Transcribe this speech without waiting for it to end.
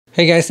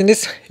Hey guys, in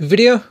this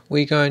video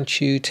we're going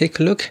to take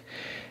a look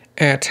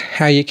at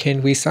how you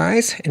can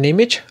resize an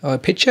image or a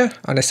picture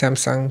on the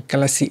Samsung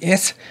Galaxy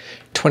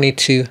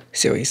S22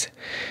 series.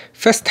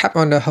 First, tap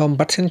on the home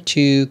button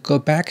to go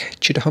back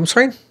to the home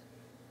screen.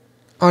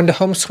 On the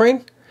home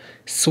screen,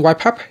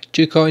 swipe up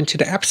to go into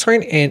the app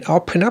screen and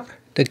open up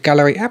the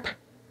gallery app.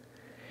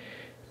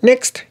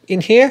 Next, in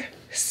here,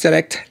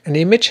 select an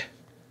image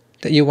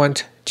that you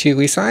want to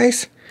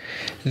resize.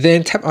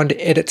 Then tap on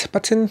the edit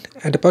button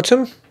at the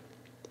bottom.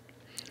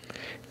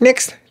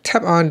 Next,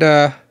 tap on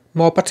the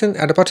More button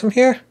at the bottom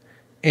here,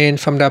 and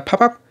from the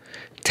pop-up,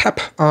 tap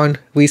on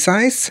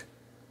Resize.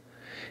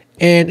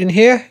 And in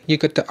here, you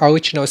got the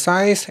original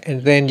size,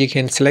 and then you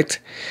can select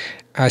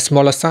a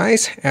smaller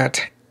size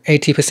at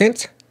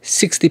 80%,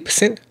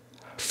 60%,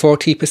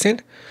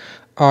 40%,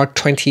 or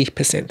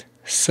 20%.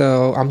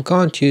 So I'm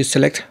going to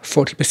select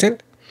 40%,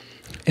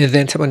 and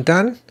then tap on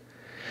Done.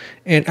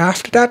 And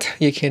after that,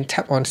 you can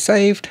tap on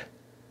Saved.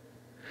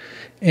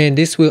 And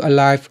this will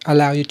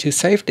allow you to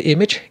save the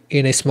image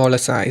in a smaller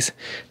size.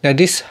 Now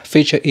this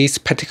feature is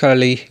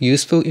particularly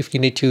useful if you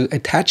need to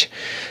attach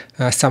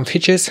some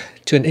pictures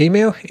to an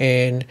email,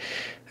 and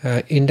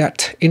in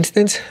that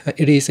instance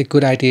it is a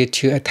good idea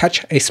to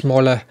attach a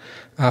smaller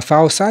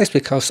file size,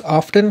 because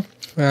often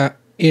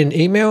in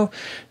email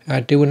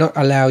they will not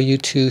allow you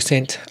to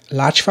send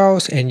large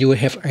files, and you will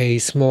have a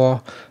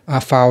small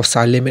file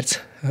size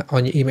limit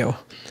on your email.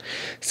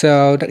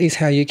 So that is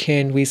how you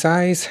can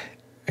resize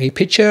a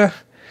picture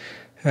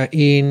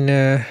in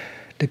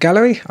the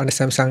gallery on the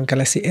Samsung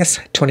Galaxy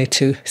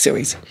S22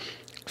 series.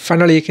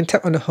 Finally, you can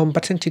tap on the home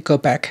button to go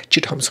back to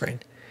the home screen.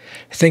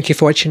 Thank you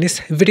for watching this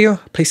video.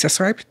 Please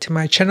subscribe to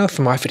my channel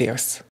for more videos.